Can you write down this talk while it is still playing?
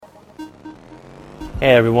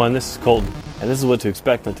Hey everyone, this is Colton, and this is what to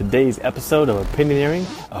expect on today's episode of Opinioneering.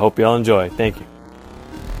 I hope you all enjoy. Thank you.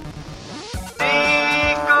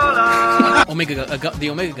 The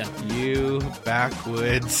Omega Gun. You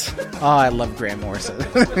backwoods, Oh, I love Grant Morrison.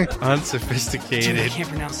 unsophisticated I can't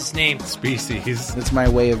pronounce his name. species. It's my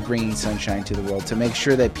way of bringing sunshine to the world, to make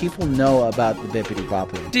sure that people know about the Bippity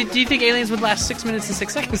Boppity. Do you think aliens would last 6 minutes and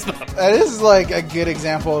 6 seconds, though? That is like a good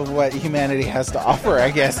example of what humanity has to offer,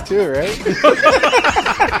 I guess, too, right?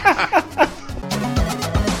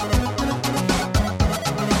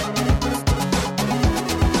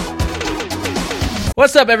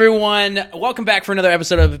 What's up, everyone? Welcome back for another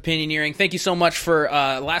episode of Opinioneering. Thank you so much for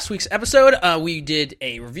last week's episode. We did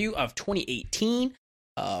a review of 2018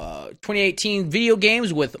 video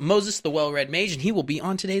games with Moses the Well-Read Mage, and he will be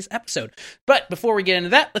on today's episode. But before we get into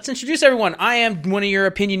that, let's introduce everyone. I am one of your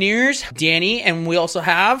Opinioneers, Danny, and we also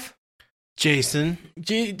have... Jason.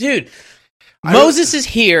 Dude, Moses is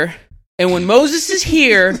here, and when Moses is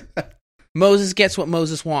here, Moses gets what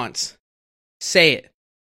Moses wants. Say it.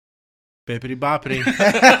 Bippity boppity.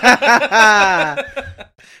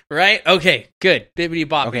 Right? Okay, good. Bibbidi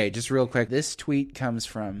boppity. Okay, just real quick. This tweet comes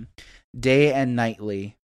from Day and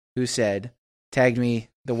Nightly, who said, tagged me,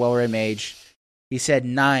 the Well-Read Mage. He said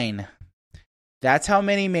 9. That's how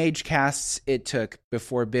many mage casts it took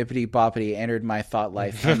before Bippity Boppity entered my thought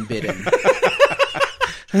life unbidden.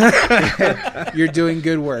 You're doing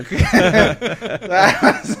good work.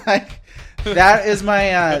 I was like, that's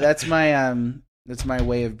my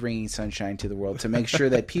way of bringing sunshine to the world, to make sure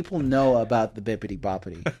that people know about the Bippity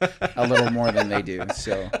Boppity a little more than they do.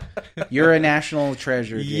 So you're a national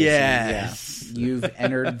treasure, Jason. Yes. Yeah. You've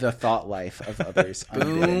entered the thought life of others.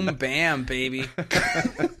 Boom, bam, baby.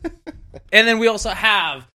 And then we also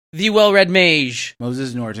have the Well-Read Mage.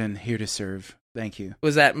 Moses Norton, here to serve. Thank you.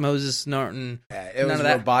 Was that Moses Norton? It was of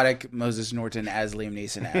that? robotic Moses Norton as Liam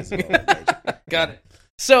Neeson as the Well-Read Mage. Got it.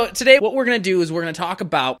 So today what we're going to do is we're going to talk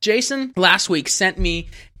about, Jason last week sent me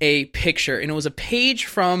a picture, and it was a page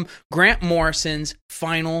from Grant Morrison's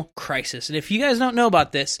Final Crisis. And if you guys don't know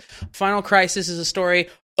about this, Final Crisis is a story,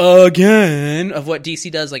 again, of what DC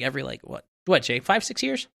does like every, what, Jay, 5-6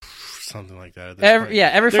 years? Something like that. Every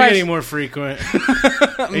They're 5 getting more frequent.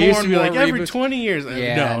 It used to be like every 20 years.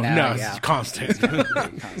 Yeah, no, yeah. it's constant.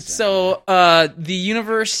 So the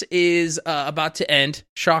universe is about to end.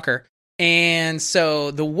 Shocker. And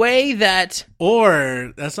so the way that...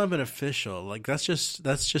 Or, that's not been official. Like, that's just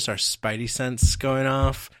our spidey sense going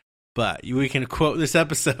off. But we can quote this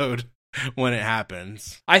episode when it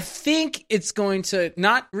happens. I think it's going to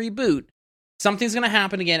not reboot. Something's going to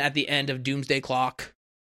happen again at the end of Doomsday Clock.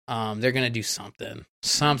 They're going to do something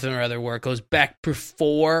or other where it goes back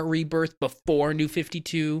before Rebirth, before New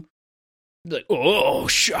 52. Like, oh,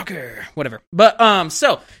 shocker. Whatever. But,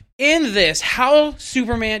 so, in this, how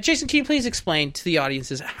Superman... Jason, can you please explain to the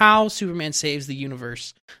audiences how Superman saves the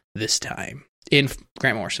universe this time in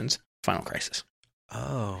Grant Morrison's Final Crisis?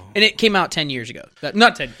 Oh. And it came out 10 years ago.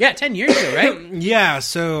 10 years ago, right? Yeah,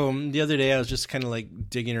 so the other day I was just kind of like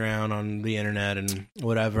digging around on the internet and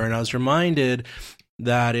whatever, and I was reminded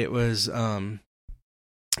that it was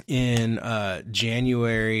in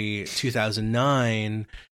January 2009,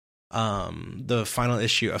 the final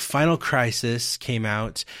issue of Final Crisis came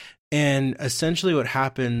out, and essentially what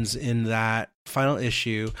happens in that final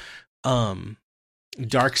issue, Darkseid's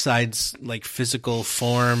like physical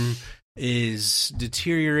form is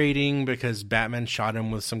deteriorating because Batman shot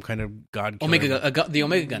him with some kind of god the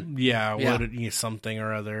Omega Gun. Yeah. Something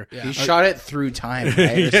or other. Yeah. He shot it through time,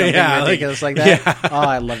 right? Or something ridiculous like that. Yeah. Oh,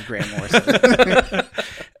 I love Grant Morrison.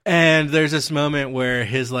 And there's this moment where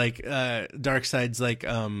his Darkseid's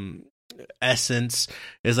essence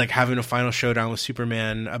is like having a final showdown with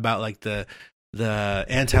Superman about like the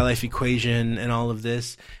anti-life equation and all of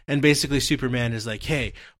this. And basically Superman is like,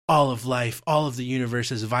 hey, all of life, all of the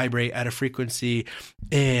universes vibrate at a frequency,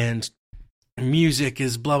 and music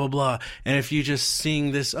is blah, blah, blah. And if you just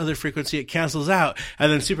sing this other frequency, it cancels out.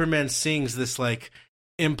 And then Superman sings this like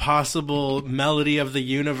impossible melody of the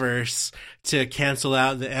universe to cancel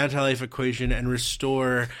out the anti-life equation and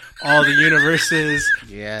restore all the universes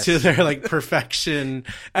to their like perfection.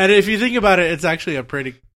 And if you think about it, it's actually a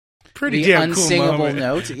pretty the damn cool unsingable moment.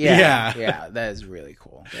 note. Yeah, that is really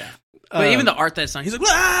cool. Yeah. But even the art that's on, he's like,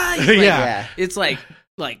 "Wah!" He's Yeah. It's like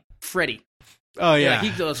Freddy. Oh yeah. He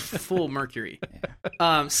goes full Mercury.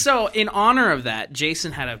 So in honor of that,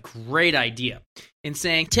 Jason had a great idea in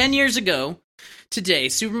saying 10 years ago today,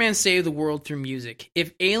 Superman saved the world through music.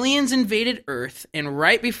 If aliens invaded Earth and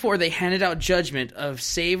right before they handed out judgment of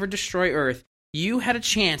save or destroy Earth, you had a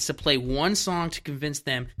chance to play one song to convince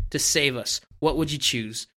them to save us, what would you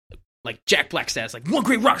choose? like Jack Black status, like one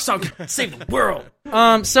great rock song save the world.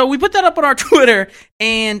 So we put that up on our Twitter,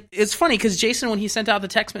 and it's funny because Jason, when he sent out the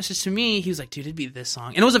text message to me, he was like, "Dude, it'd be this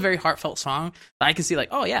song," and it was a very heartfelt song that I can see, like,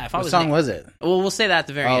 oh yeah, if I What was song was it? Well, we'll say that at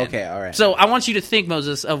the very end. Okay, all right. So I want you to think,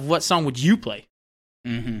 Moses, of what song would you play?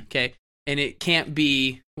 Mm-hmm. Okay, and it can't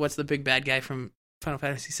be what's the big bad guy from Final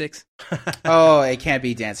Fantasy VI? Oh, it can't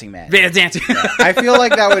be Dancing Man. Bad Dancing. I feel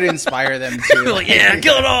like that would inspire them to Like, yeah,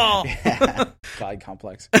 kill it all. Yeah. God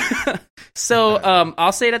complex. So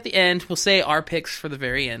I'll say it at the end. We'll say our picks for the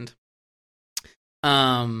very end.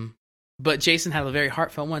 But Jason had a very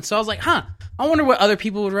heartfelt one. So I was like, I wonder what other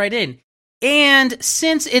people would write in. And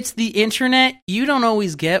since it's the internet, you don't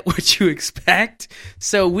always get what you expect.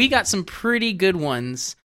 So we got some pretty good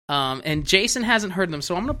ones. And Jason hasn't heard them.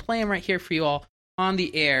 So I'm going to play them right here for you all on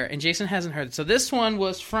the air. And Jason hasn't heard it. So this one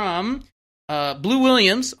was from Blue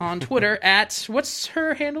Williams on Twitter at, what's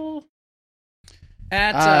her handle?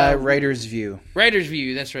 At Writer's View. Writer's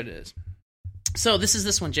View, that's what it is. So this is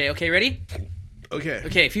this one, Jay. Okay, ready? Okay.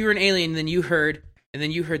 Okay, if you were an alien, then you heard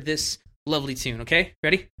this lovely tune. Okay,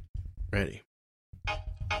 ready? Ready.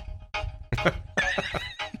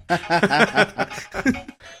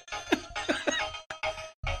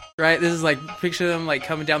 Right, this is like, picture them like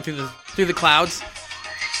coming down through the clouds.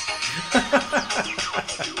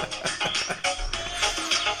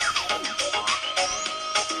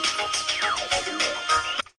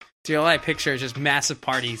 Dude, all I picture is just massive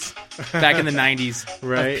parties back in the 90s.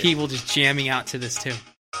 Right. Of people just jamming out to this tune.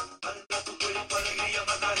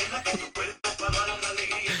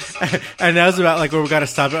 And now's about like where we gotta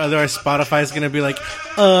stop it, otherwise Spotify's gonna be like,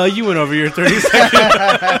 you went over your 30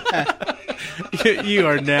 seconds. You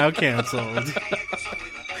are now canceled.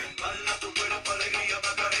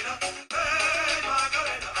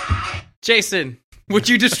 Jason, would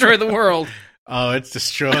you destroy the world? Oh, it's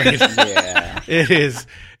destroyed. Yeah.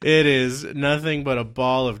 It is nothing but a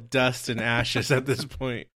ball of dust and ashes at this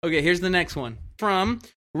point. Okay, here's the next one. From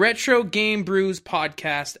Retro Game Brews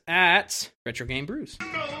podcast at Retro Game Brews.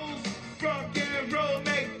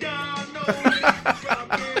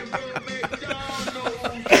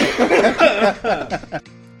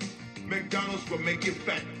 McDonald's will make you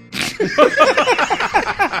fat.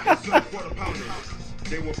 Some quarter pounders,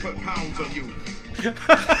 they will put pounds on you.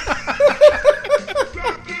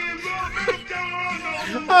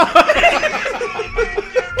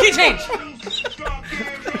 Key change!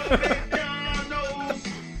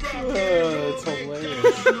 It's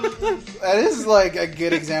hilarious. That is like a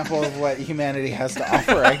good example of what humanity has to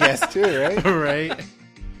offer, I guess, too, right? Right?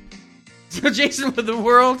 So, Jason, with the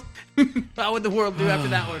world, how would the world do after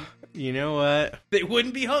that one? You know what? They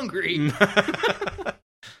wouldn't be hungry.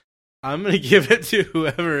 I'm going to give it to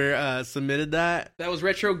whoever submitted that. That was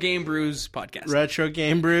Retro Game Brews podcast. Retro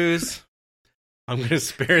Game Brews. I'm going to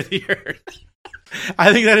spare the earth.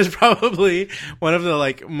 I think that is probably one of the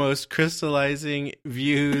like most crystallizing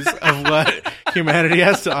views of what humanity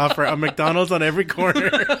has to offer. A McDonald's on every corner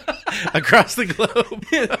across the globe.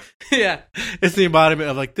 Yeah. It's the embodiment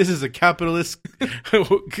of like, this is a capitalist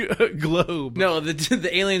globe. No, the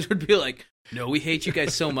aliens would be like, no, we hate you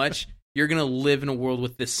guys so much. You're going to live in a world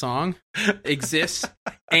with this song exists,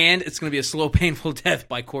 and it's going to be a slow, painful death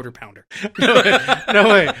by quarter pounder. No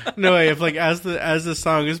way. If like as the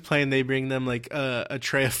song is playing, they bring them like a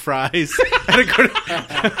tray of fries.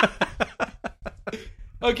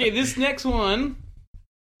 Okay, this next one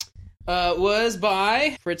was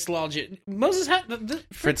by Fritz Logit. Moses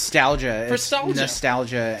Fritzstalgia. It's Fritzstalgia.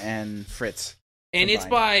 Nostalgia and Fritz. And it's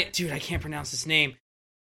combined. by, dude, I can't pronounce his name.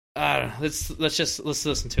 Let's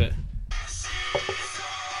listen to it.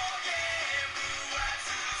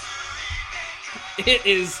 It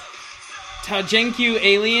is Tajenkyu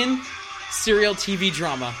Alien serial TV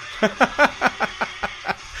drama.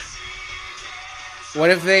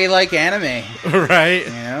 What if they like anime? Right?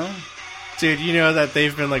 You know? Dude, you know that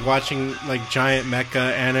they've been like watching like giant mecha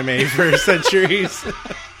anime for centuries.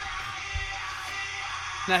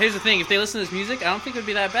 Now, here's the thing. If they listen to this music, I don't think it would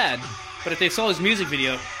be that bad. But if they saw his music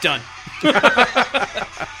video, done.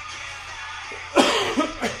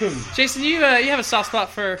 Jason, you have a soft spot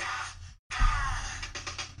for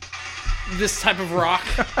this type of rock.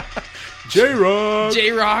 J-Rock.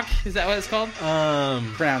 J-Rock, is that what it's called?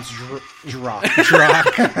 Pronounced Drock. Drock.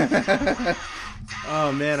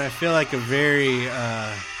 Oh man, I feel like a very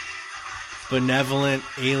benevolent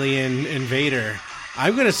alien invader.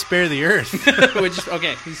 I'm gonna spare the earth.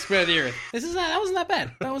 Okay, you spare the earth. That wasn't that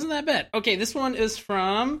bad. That wasn't that bad. Okay, this is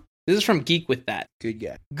from Geek With That. Good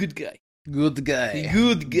guy. Good guy. Good guy.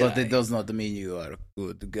 Good guy. But it does not mean you are a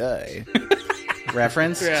good guy.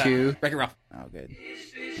 Reference to... Wreck-It Ralph. Oh, good.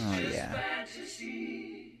 Oh, yeah.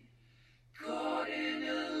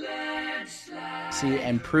 conspiracy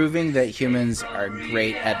and proving that humans are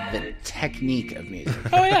great at the technique of music.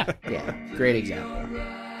 Oh yeah, Yeah, great example.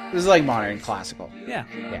 This is like modern classical. yeah.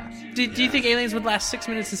 Yeah. Do you think aliens would last 6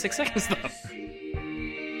 minutes and 6 seconds though?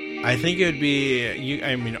 I think it would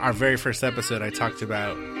be our very first episode I talked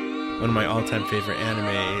about one of my all-time favorite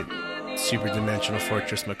anime, Super Dimensional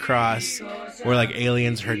Fortress Macross, where like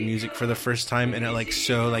aliens heard music for the first time and it like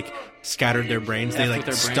so like scattered their brains. They like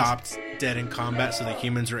with their brains. stopped dead in combat so the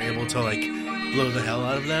humans were able to like blow the hell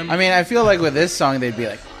out of them. I mean, I feel like with this song, they'd be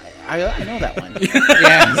like, I know that one.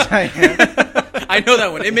 Yeah. It's like, I know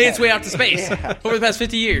that one. It made its way out to space over the past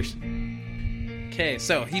 50 years. Okay,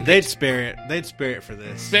 so They'd spare it. They'd spare it for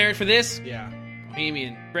this. spare it for this. Yeah.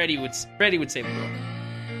 Bohemian. Freddie would save the world.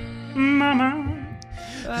 Mama.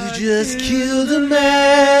 You just killed a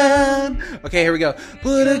man. Okay, here we go.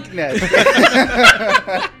 Put a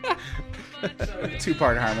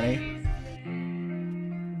two-part harmony.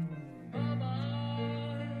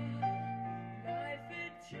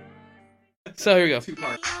 So here we go.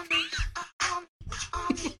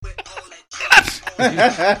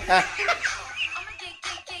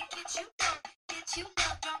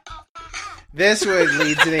 This would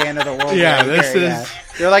lead to the end of the world. Yeah, right this here, is-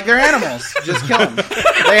 They're like, they're animals. Just kill them.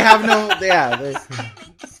 They have no... Yeah.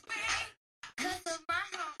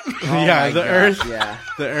 Oh Yeah, my the gosh, Earth. Yeah.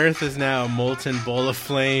 The Earth is now a molten bowl of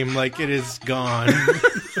flame. Like it is gone.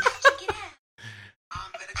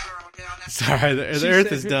 Sorry, the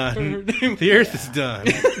Earth is done. The Earth is done.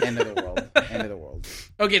 End of the world. End of the world.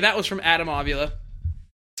 Okay, that was from Adam Ovula.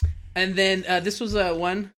 And then this was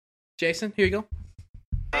one. Jason, here you go.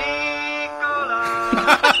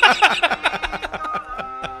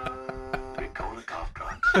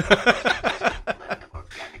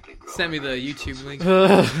 Send me the YouTube link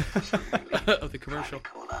of the commercial.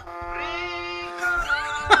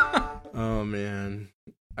 Oh man,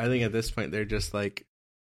 I think at this point they're just like,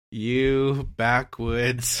 you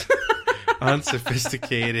backwoods,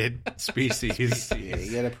 unsophisticated species. Yeah,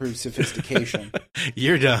 you gotta prove sophistication.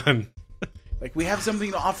 You're done. Like, we have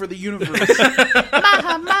something to offer the universe.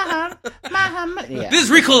 Maha. Yeah. This is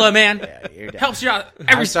Ricola, man. Yeah, you're done. Helps you out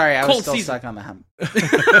every I'm sorry, I was cold still season. stuck on the hump.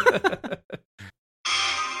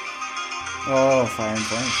 Oh, Fire and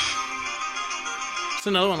Flame. It's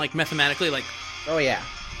another one, like, mathematically, like, Oh, yeah.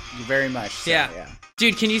 Very much so, Yeah. yeah.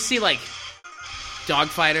 dude, can you see, like,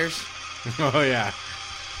 dogfighters? Oh yeah.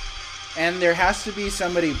 And there has to be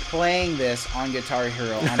somebody playing this on Guitar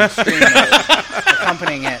Hero on the screen mode,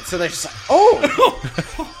 accompanying it. So they're just like, oh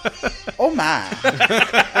my.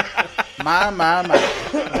 My.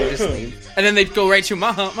 They just leave. And then they'd go right to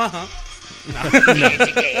maha.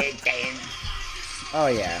 Oh,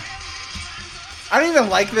 yeah. I don't even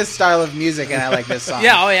like this style of music, and I like this song.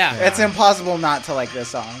 Yeah, oh yeah. It's impossible not to like this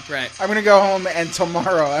song. Right. I'm going to go home, and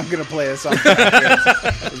tomorrow I'm going to play this song.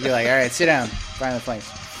 Just be like, all right, sit down. Find the flames.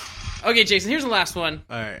 Okay, Jason, here's the last one.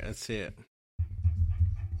 All right, let's see it.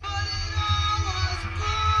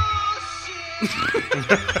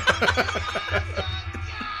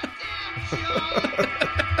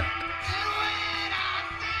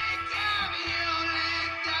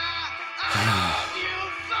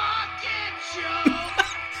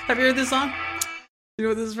 Have you heard this song? You know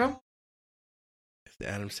what this is from?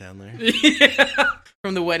 Adam Sandler. Yeah.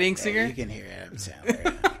 From The Wedding Singer? You can hear Adam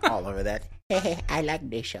Sandler all over that. I like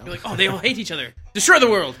this show. You're like, oh, they all hate each other. Destroy the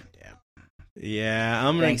world. Yeah,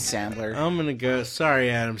 I'm gonna. Thanks, Sandler. I'm gonna go. Sorry,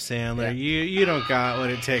 Adam Sandler. You don't got what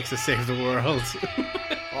it takes to save the world.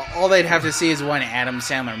 All they'd have to see is one Adam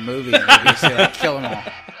Sandler movie, and they'd just like, kill them all.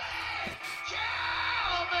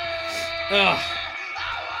 Ugh.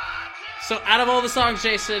 So, out of all the songs,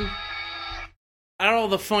 Jason, out of all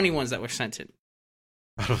the funny ones that were sent in,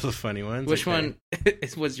 Out of the funny ones, which okay. one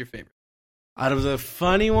was your favorite? Out of the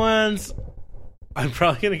funny ones, I'm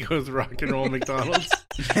probably gonna go with Rock and Roll McDonald's.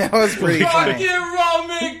 That was pretty funny. Roll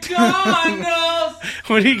McDonald's!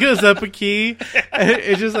 When he goes up a key,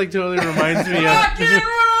 it just like totally reminds me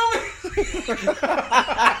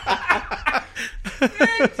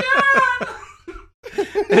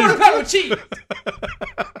Quarter pound with cheese!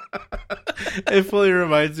 It fully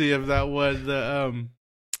reminds me of that one.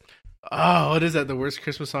 What is that? The worst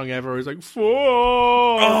Christmas song ever. Where he's like,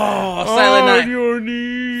 "Fall Silent on Night." your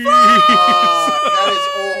knees." That is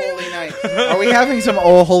Oh Holy Night. Are we having some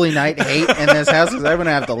Oh Holy Night hate in this house? Because I'm going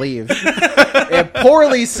to have to leave. A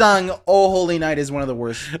poorly sung Oh Holy Night is one of the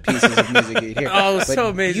worst pieces of music you'd hear. Oh, But so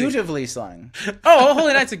amazing. beautifully sung. Oh,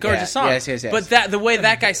 Holy Night's a gorgeous Yeah, song. yes. But the way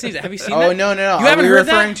that guy sings it, have you seen Oh, that? no. You Are haven't we heard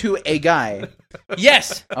referring that? to a guy?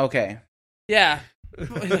 Yes. Okay. Yeah.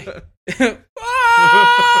 Fall on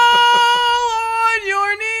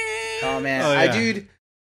your knees. Oh, man. Oh, yeah. Dude,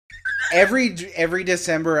 every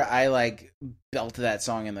December, I like belt that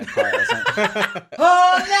song in the car. I was like,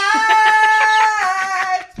 all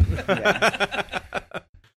night. Yeah.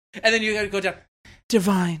 And then you gotta go down.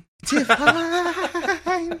 Divine.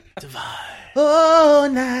 Divine. All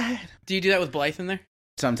night. Do you do that with Blythe in there?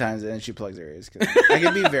 Sometimes, and then she plugs her ears. 'Cause I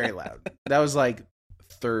can be very loud. That was like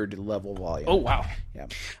 3rd level volume. Oh, wow. Yeah.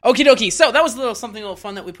 Okie dokie. So that was something a little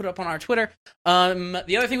fun that we put up on our Twitter.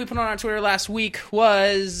 The other thing we put on our Twitter last week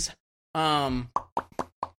was the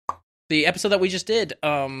episode that we just did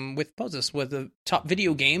with Poses with the top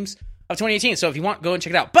video games of 2018. So if you want, go and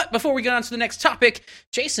check it out. But before we get on to the next topic,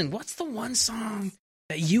 Jason, what's the one song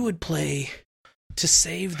that you would play to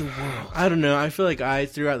save the world? I don't know. I feel like I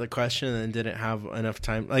threw out the question and then didn't have enough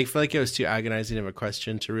time. Like, I feel like it was too agonizing of a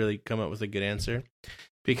question to really come up with a good answer.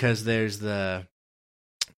 Because there's the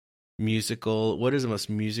musical. What is the most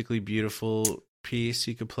musically beautiful piece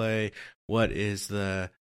you could play? What is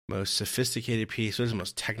the most sophisticated piece? What is the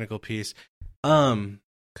most technical piece? Yeah.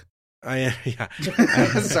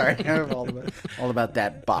 Sorry, I'm all about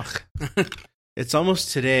that Bach. It's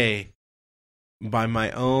almost today. By my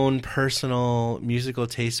own personal musical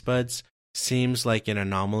taste buds, seems like an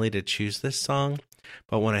anomaly to choose this song.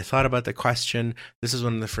 But when I thought about the question, this is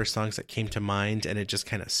one of the first songs that came to mind, and it just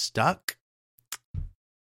kind of stuck.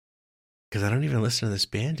 Because I don't even listen to this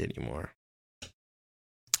band anymore.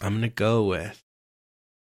 I'm going to go with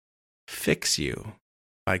Fix You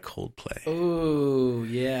by Coldplay. Oh,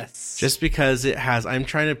 yes. Just because it has, I'm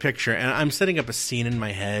trying to picture, and I'm setting up a scene in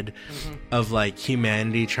my head of like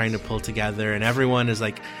humanity trying to pull together, and everyone is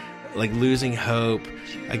like losing hope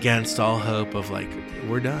against all hope of like,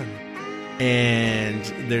 we're done. And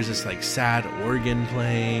there's this like sad organ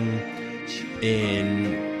playing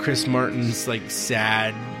in Chris Martin's like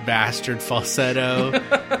sad bastard falsetto.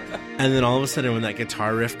 And then all of a sudden when that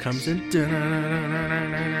guitar riff comes in,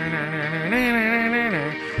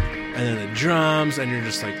 and then the drums, and you're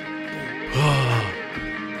just like, oh,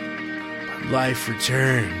 life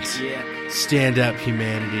returns. Yeah. Stand up,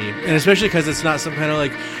 humanity. And especially because it's not some kind of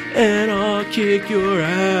like, and I'll kick your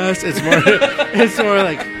ass. It's more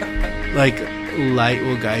like light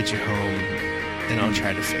will guide you home, and I'll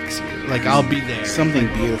try to fix you. Like, I'll be there. Something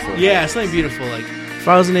beautiful. Yeah, something beautiful. Like, if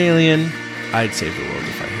I was an alien, I'd save the world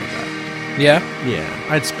if I heard that. Yeah? Yeah,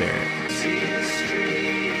 I'd spare it.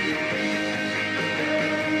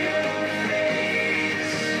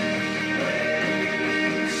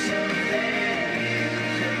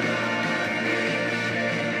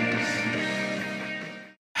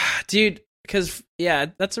 Dude, because, yeah,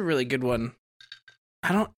 that's a really good one.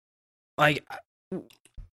 I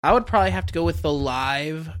would probably have to go with the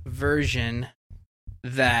live version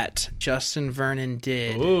that Justin Vernon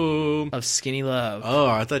did Ooh. of Skinny Love. Oh,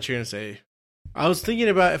 I thought you were going to say... I was thinking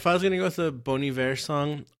about if I was going to go with a Bon Iver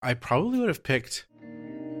song, I probably would have picked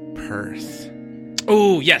Perth.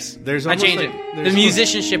 Oh, yes. There's I almost changed like- it. there's The almost-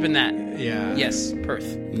 musicianship in that. Yeah. Yes,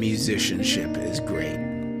 Perth. Musicianship is great.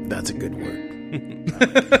 That's a good word. I'm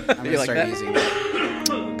You gonna like start that? using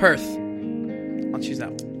that. Perth. I'll choose that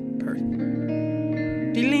one. Perth.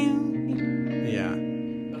 Yeah.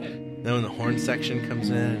 Then when the horn section comes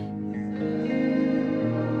in...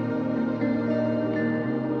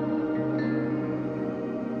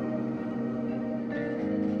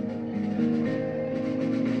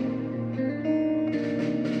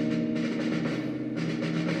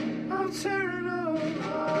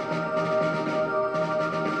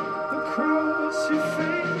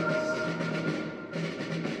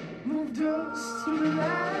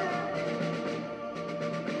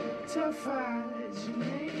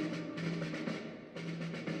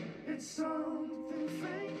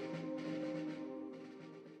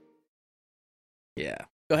 Yeah.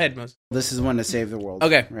 Go ahead, Moses. This is one to save the world.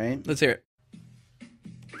 Okay. Right? Let's hear it.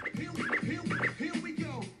 Here we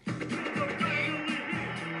go.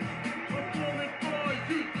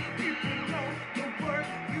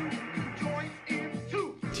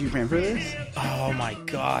 Do you remember this? Oh my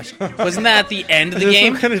gosh. Wasn't that at the end of the Is this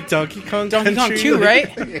game? some kind of Donkey Kong Donkey Kong country? 2,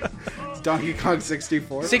 Like- right? It's Donkey Kong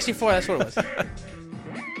 64. 64, that's what it was.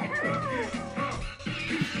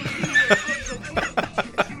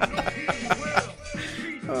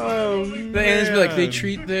 Oh, The aliens be like, they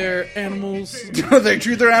treat their animals. They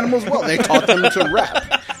treat their animals well. They taught them to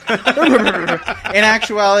rap. In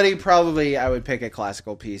actuality, probably I would pick a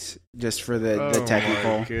classical piece just for the Oh,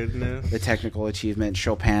 technical my goodness. the technical achievement.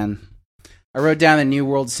 Chopin. I wrote down the New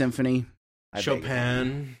World Symphony. I beg-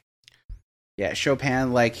 Chopin. Yeah,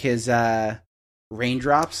 Chopin, like his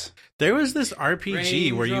Raindrops. There was this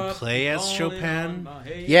RPG where you play as Chopin.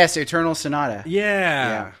 Yes, Eternal Sonata. Yeah.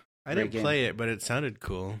 Yeah. I Great didn't game. play it, but it sounded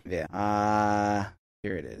cool. Yeah.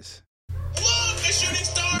 Here it is.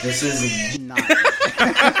 This is not.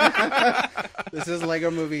 This is Lego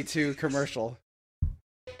Movie 2 commercial.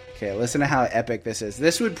 Okay, listen to how epic this is.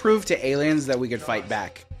 This would prove to aliens that we could fight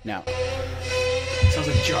back. No. Sounds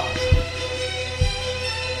like Jaws.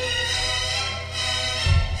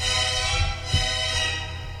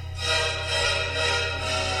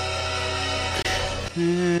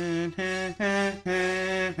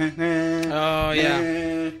 Oh yeah.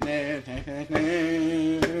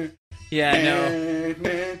 Yeah, I know.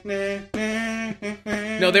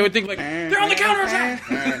 No, they would think like they're on the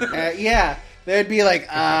counterattack. Yeah, they'd be like,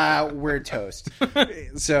 we're toast.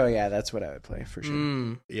 So yeah, that's what I would play for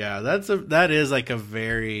sure. Yeah, that is like a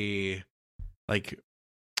very like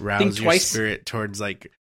rouse your spirit towards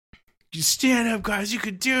like, you stand up, guys, you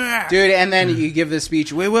could do it, dude. And then you give the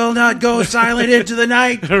speech: "We will not go silent into the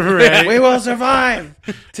night. Right. We will survive.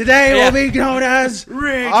 Today will be known as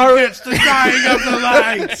Rage against the dying of the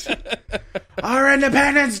light. Our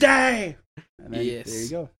Independence Day." And then, Yes. there you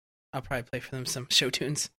go. I'll probably play for them some show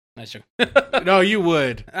tunes. Nice joke. No, you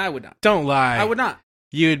would. I would not. Don't lie. I would not.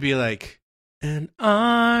 You would be like, and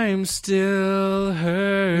I'm still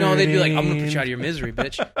hurting. No, they'd be like, I'm gonna put you out of your misery,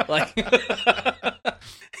 bitch. Like,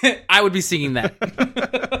 I would be singing that.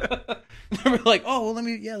 They're like, oh, well, let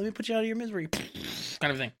me put you out of your misery,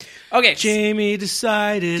 kind of thing. Okay, Jamie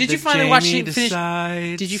decided. Did you that finally Jamie finish?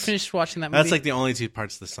 decides. Did you finish watching that movie? That's like the only two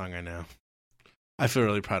parts of the song I know. I feel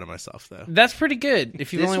really proud of myself though. That's pretty good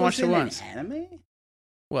if you've This only was watched it in once. an anime?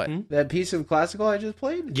 What? That piece of classical I just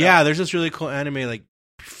played? Yeah, there's this really cool anime like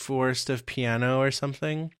Forest of Piano or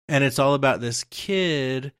something, and it's all about this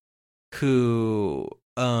kid who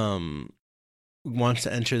wants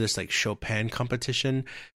to enter this like Chopin competition,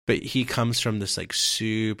 but he comes from this like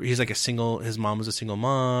super. He's like his mom was a single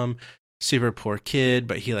mom, super poor kid,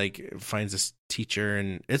 but he like finds this teacher,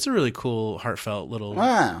 and it's a really cool, heartfelt little.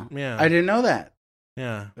 Wow. Yeah, I didn't know that.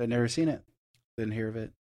 yeah. I'd never seen it. Didn't hear of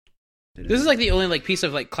it. This is like the only like piece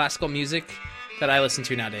of like classical music that I listen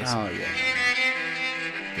to nowadays. Oh, yeah.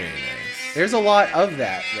 Very nice. There's a lot of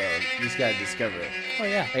that, though. You just gotta discover it. Oh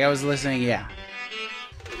yeah, Like, I was listening,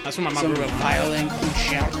 that's when my mom some grew up. violin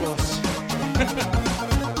concertos.